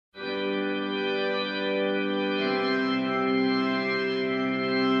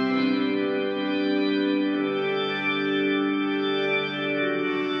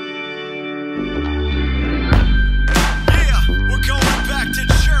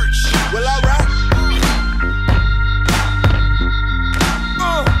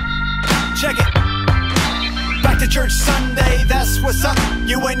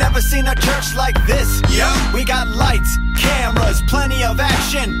seen a church like this. Yeah. We got lights, cameras, plenty of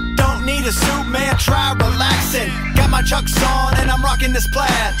action. Don't need a suit, man, try relaxing. Got my Chucks on and I'm rocking this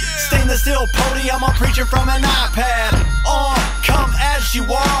plaid. Stainless steel podium, I'm preaching from an iPad. Come as you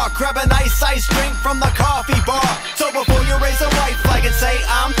are, grab a nice ice drink from the coffee bar. So before you raise a white flag and say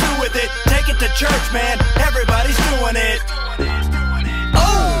I'm through with it, take it to church, man, everybody's doing it.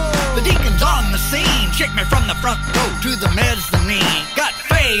 Oh, the deacon's on the scene. Shake me from the front row to the mezzanine. Got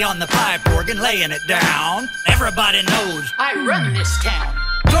Faye on the pipe organ laying it down. Everybody knows I run this town.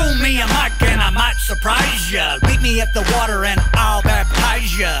 throw me a mic and I might surprise ya. Meet me at the water and I'll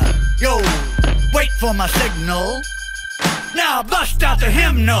baptize ya. Yo, wait for my signal. Now bust out the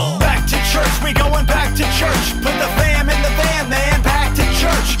hymnal. Back to church, we going back to church. Put the fam in the van, man, back to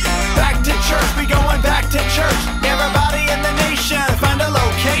church. Back to church, we going back to church. Everybody in the nation, find a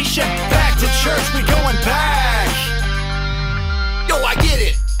location. Back to church, we going back. Yo, I get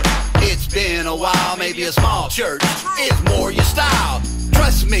it. It's been a while, maybe a small church is more your style.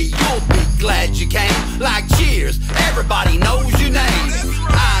 Trust me, you'll be glad you came. Like cheers, everybody knows your name.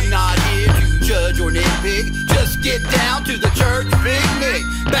 I'm not here to judge or nitpick. Just get down to the church picnic.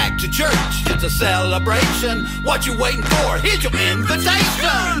 Back to church, it's a celebration. What you waiting for? Here's your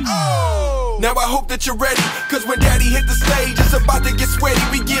invitation. Oh! Now I hope that you're ready, cause when daddy hit the stage, it's about to get sweaty,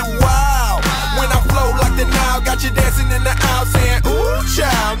 we get wild. When I flow like the Nile, got you dancing in the aisle saying, ooh,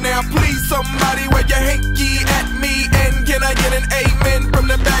 child. Now please, somebody wave your hanky at me, and can I get an amen from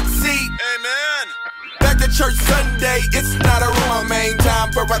the back seat? Amen. Back to church Sunday, it's not a rumor, main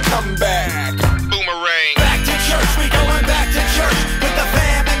time for a comeback.